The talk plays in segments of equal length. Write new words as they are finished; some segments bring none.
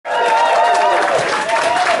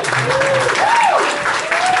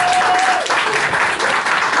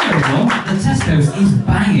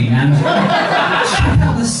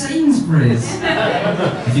answer is,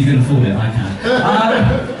 if you can afford it, I can.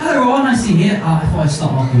 Hello everyone, nice to see you here. I thought I'd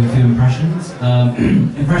start off with a few impressions.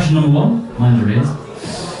 Impression number one, mind your ears.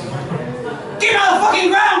 Get out of the fucking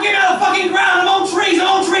ground! Get out of the fucking ground! I'm on trees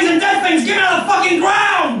and dead things! Get out of the fucking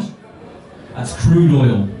ground! That's crude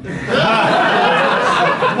oil.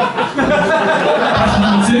 Impression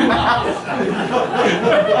number two.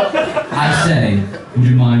 I say, would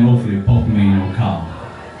you mind awfully popping me in your car?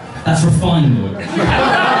 That's refined oil.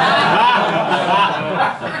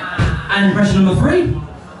 And impression number three.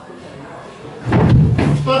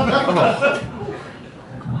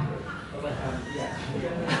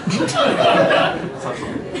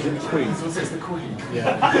 It's the Queen.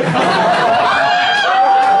 Yeah.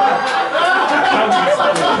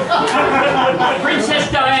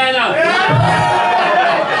 Princess Diana!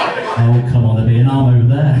 Oh, come on, there'll be an arm over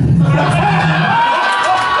there.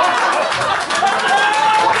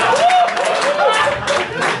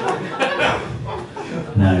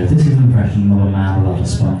 No, this is an impression of a man without a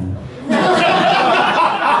spine.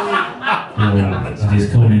 Or, as it is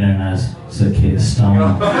commonly known as, Sir Keir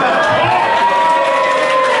Starmer.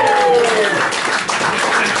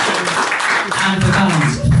 And for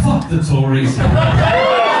balance, fuck the Tories. I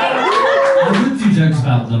would do jokes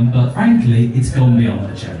about them, but frankly, it's gone beyond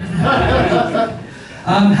the joke.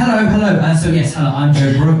 Hello. So yes, hello, I'm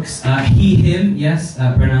Joe Brooks. He, him, yes,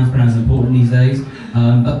 pronouns are important these days.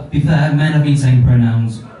 But to be fair, men have been saying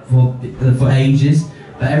pronouns for ages,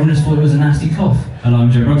 but everyone just thought it was a nasty cough. Hello, I'm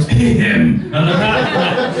Joe Brooks. He, him. Hello.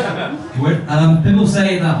 People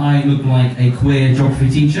say that I look like a queer geography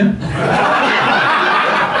teacher.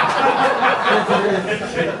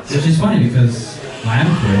 Which is funny because I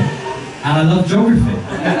am queer. And I love geography.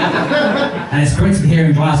 And it's great to be here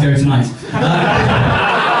in Glasgow tonight.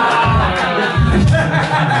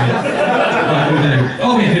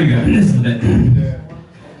 Oh yeah, here we go. This is the bit.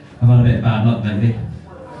 I've had a bit of bad luck lately.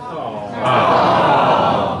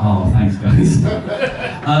 Oh, thanks guys.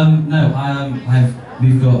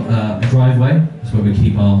 We've got a driveway. That's where we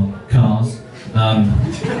keep our cars.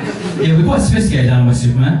 Yeah, we're quite sophisticated down in West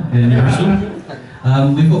Supermare in Bristol.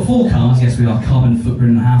 We've got 4 cars, yes, we are carbon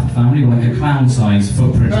footprint and a half the family, we're like a clown-sized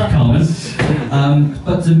footprint of carbon.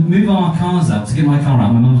 But to move our cars out, to get my car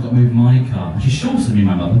out, my mum's got to move my car. She's shorter than me,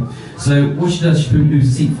 my mother. So what she does, she moves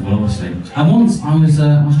the seat forward, obviously. And once I was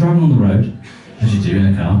driving on the road, as you do in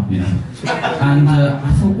a car, you know, and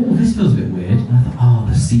I thought, oh, this feels a bit weird. And I thought, oh,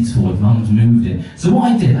 the seat's forward, mum's moved it. So what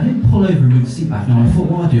I did, I didn't pull over and move the seat back. No, I thought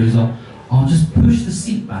what I'd do is I'll just push the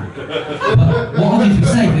seat back. But what I'll do to be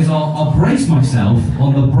safe is I'll brace myself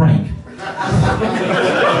on the brake.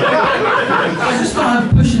 I just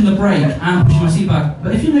started pushing the brake and pushing my seat back.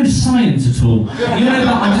 But if you know science at all, you know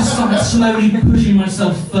that I just started slowly pushing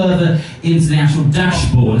myself further into the actual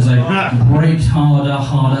dashboard as I braked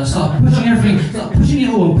harder, started pushing everything, started pushing it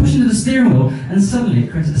all, pushing to the steering wheel, and suddenly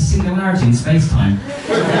it created a singularity in space-time.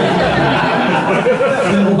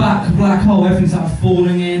 Little black hole, everything started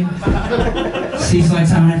falling in. Seaside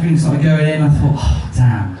town, everything started going in. I thought, oh,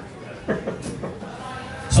 damn.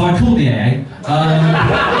 So I called the AA.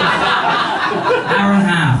 Hour and a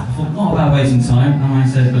half. I thought, not about wasting time. And I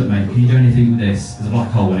said, look mate, can you do anything with this? There's a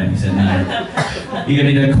black hole in it. He said, no. You're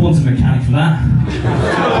going to need a quantum mechanic for that.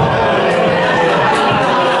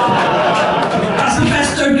 That's the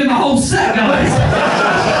best joke in the whole set, guys.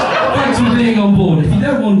 Thanks for being on board. If you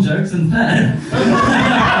don't want jokes, then fair.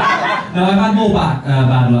 No, I've had more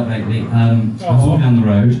bad luck lately. I was walking down the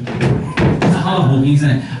road. It's hard walking, isn't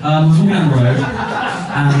it? I was walking down the road,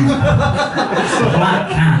 and a black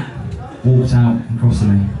cat walked out and crossed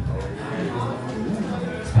me.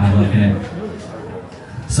 It's bad luck, isn't it?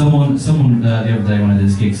 Someone the other day when I did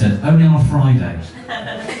this gig said, only on a Friday. I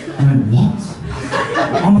went, what?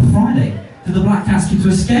 On a Friday? Did the black cats keep to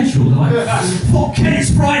a schedule? They're like, fuck it, it's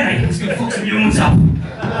Friday! Let's go fuck some humans up!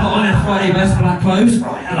 Put on their Friday best black clothes.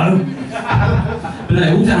 Right, hello. But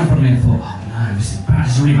no, all down in front of me, I thought, oh no, this is bad,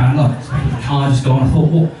 this is really bad luck. The car just gone. I thought,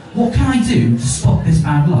 what can I do to stop this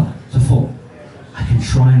bad luck? So I thought, I can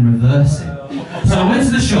try and reverse it. So I went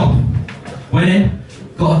to the shop, went in,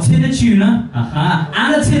 got a tin of tuna,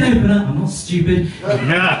 and a tin opener. I'm not stupid.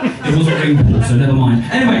 It wasn't ring pull, so never mind.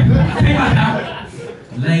 Anyway, came back out,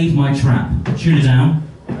 laid my trap, tuna down,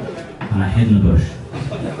 and I hid in the bush.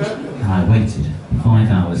 And I waited 5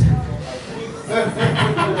 hours.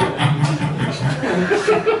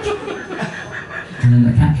 And then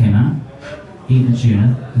the cat came out, eating the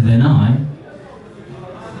tuna, and then I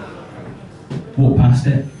walked past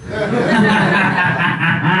it. But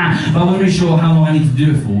I wasn't really sure how long I need to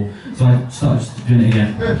do it for, So I started doing it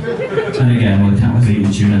again. And again, while the cat was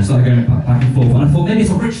eating tuna, I started going back and forth. And I thought, maybe it's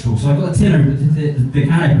a ritual. So I got the tin open, the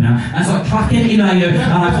can open now, and I started clacking, and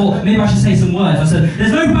I thought, maybe I should say some words. I said,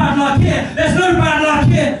 there's no bad luck here! There's no bad luck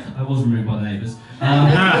here! I was removed by the neighbours.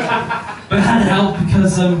 But it had help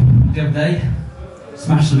because the other day,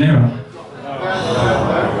 smashed the mirror.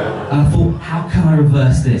 And I thought, how can I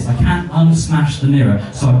reverse this? I can't unsmash the mirror.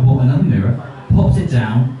 So I bought another mirror, popped it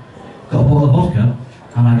down, got a bottle of vodka,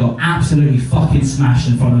 and I got absolutely fucking smashed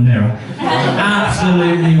in front of the mirror.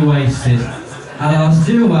 Absolutely wasted. And I was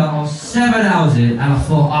doing well, I was 7 hours in, and I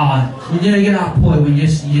thought, you get that point when you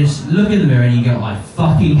just look in the mirror and you go, I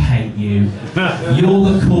fucking hate you. You're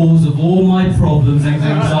the cause of all my problems and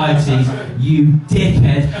anxieties, you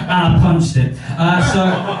dickhead. And I punched it. So,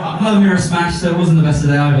 another mirror smashed, so it wasn't the best of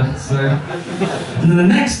the day either. So, and then the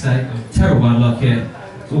next day, terrible bad luck here,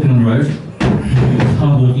 walking on the road,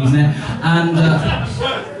 hard walking, isn't it? And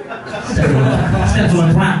stepped on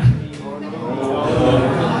a crack.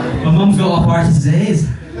 My mum's got arthritis as it is.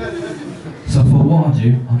 So I thought, what I'll do,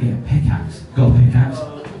 I'll get a pickaxe. Got a pickaxe,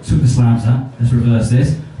 took the slabs out, let's reverse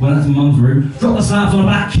this. Went out to mum's room, dropped the slabs on her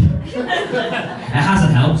back. It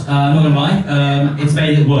hasn't helped, I'm not gonna lie. It's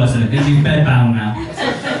made it worse, isn't it? It's bedbound now.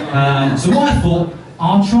 So what I thought,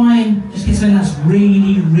 I'll try and just get something that's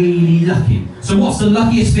really, really lucky. So what's the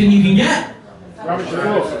luckiest thing you can get? Rabbit's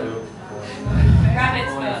foot.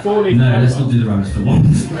 No, let's not do the rabbit's foot one.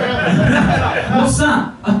 What's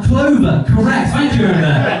that? A clover, correct, thank you over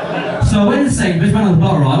there. So I went to the Sainsbury's, went on the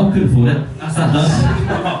butter aisle, couldn't afford it, that's that done.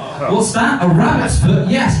 What's that? A rabbit's foot,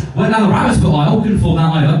 yes. Went down the rabbit's foot aisle, couldn't afford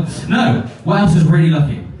that either. No, what else is really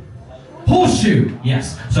lucky? Horseshoe,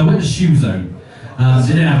 yes. So I went to Shoe Zone, they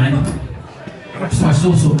didn't have any. So I saw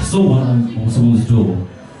one on someone's door.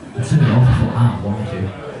 I took it off, I thought, what I'll do,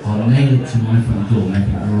 I'll nail it to my front door, make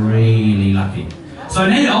it really lucky. So I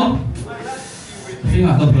nailed it on. The thing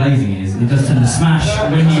about dog glazing is it does tend to smash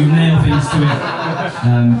when you nail things to it.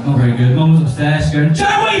 Not very good. Mum was upstairs going, Joe,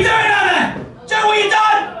 what are you doing out there? Joe, what have you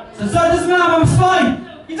done? So it doesn't matter, I'm fine.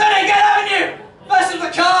 You've done it again, haven't you? First it was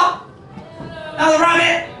the car, now the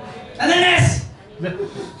rabbit, and then this.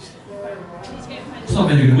 It's not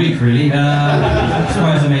been a good week, really. I'm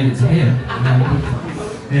surprised I made it to here.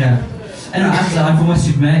 Yeah. Anyway, as I said, I'm from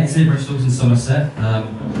Westwood-Mare, it's near Bristol, in Somerset.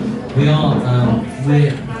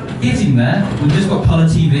 We're getting there. We've just got colour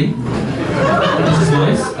TV, which is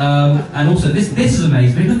nice. And also, this is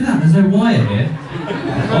amazing. Look at that, there's no wire here.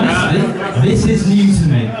 Honestly, this is new to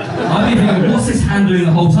me. I've been thinking, what's this hand doing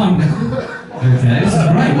the whole time? Okay, this is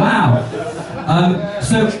great, wow.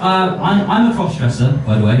 I'm a cross-dresser,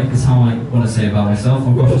 by the way. That's how I want to say about myself.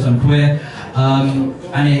 I'm a cross-dresser, I'm queer.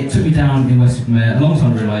 And it took me down in Westwood-Mare a long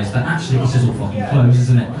time to realise that actually it's just all fucking clothes,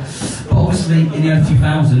 isn't it? But obviously in the early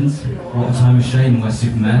 2000s, what a time of shame in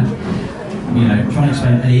Westwood-Mare. You know, trying to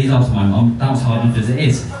explain it is after my mum, that was hard enough as it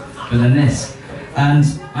is. But then this. And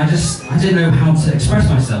I didn't know how to express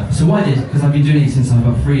myself. So what I did, because I've been doing it since I was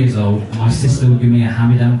about 3 years old, my sister would give me a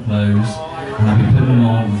hand-me-down clothes, and I'd be putting them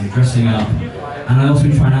on, and dressing up, and I'd also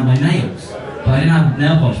been trying out my nails. But I didn't have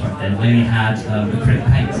nail polish back then, I only had acrylic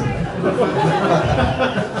paint.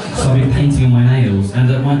 So I've been painting on my nails, and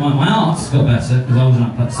my art's got better, because I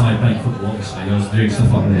wasn't outside playing football, obviously, I was doing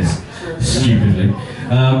stuff like this, stupidly.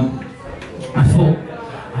 I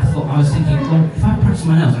was thinking, well, if I practice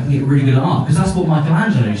my nails, I can get really good at art, because that's what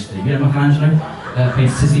Michelangelo used to do. You know Michelangelo?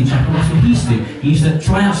 Painted Sistine Chapel, that's what he used to do. He used to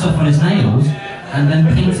try out stuff on his nails, and then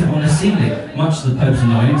paint it on his ceiling, much to the Pope's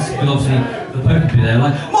annoyance, because obviously the Pope would be there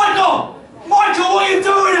like, Michael, what are you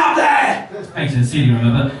doing up there? Painting the ceiling,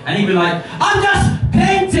 remember? And he'd be like, I'm just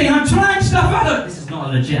painting, I'm trying stuff out. This is not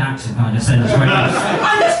a legit accent, I just said this right now.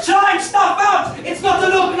 I'm just trying stuff out, it's got to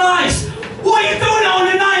look nice. What are you doing on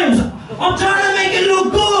your nails? I'm trying to make it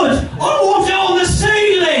look good. I want it on the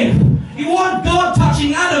ceiling. You want God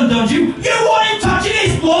touching Adam, don't you? You want him touching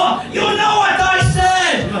his what? You know what I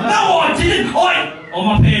said. No, I didn't. I'm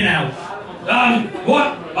up here now.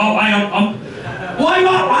 What? Oh, hang on. Why are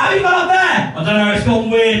you up there? I don't know, it's gone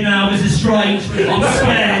weird now. This is strange. I'm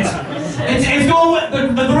scared. It's gone,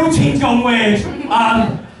 the routine's gone weird.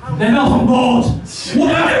 They're not on board. What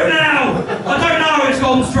do I do now? I don't know, it's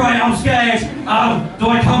gone straight, I'm scared. Do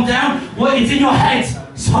I come down? Well, it's in your head,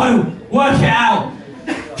 so work it out.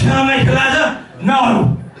 Can I make a ladder?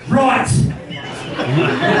 No. Right.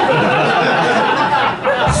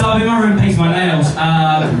 So I'm in my room painting my nails,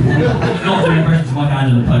 not doing impressions of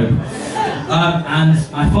Michelangelo the Pope. And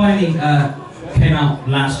I finally came out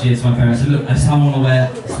last year to my parents and said, look, this is how I want to wear,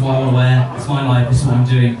 this is what I want to wear, it's my life, this is what I'm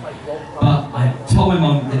doing. But I told my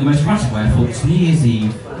mum in the most dramatic way. I thought it's New Year's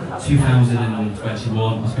Eve, 2021, I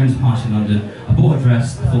was going to a party in London, I bought a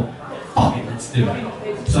dress, I thought, fuck it, let's do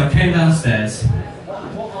it. So I came downstairs.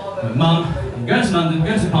 Went, Mum, I'm going to London,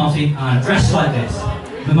 going to a party, and I'm dressed like this.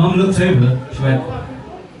 The mum looked over, she went,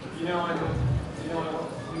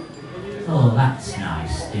 oh, that's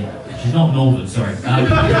nice. She's not Northern, sorry. She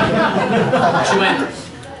went,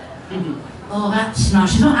 oh, that's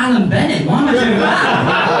nice. She's not Alan Bennett, why am I doing that?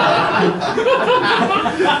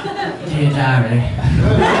 Dear diary.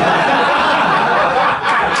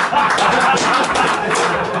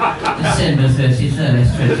 December 31st,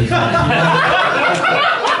 2020.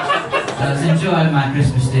 I was enjoying my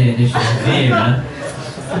Christmas Day edition of Vera,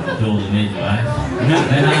 Dora the midwife.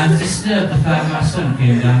 Then I was disturbed the fact my son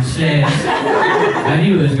came downstairs. I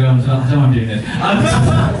knew it was going, so I don't want to do this.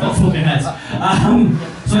 Not fucking heads. So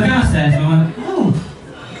I came downstairs and I went, oh,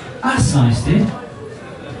 that's nice, dear.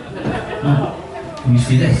 Oh, can you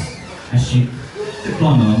see this? And she took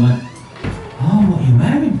on and went, oh, what are you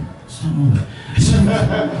wearing? It's not normal.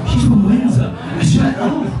 She's from Windsor. And she went,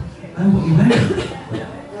 oh, what are you wearing?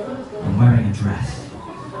 I'm wearing a dress.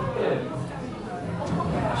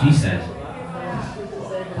 She said,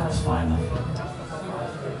 that's fine enough.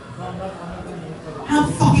 How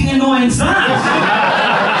fucking annoying is that?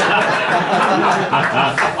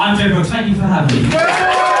 I'm Joe Brooks, thank you for having me.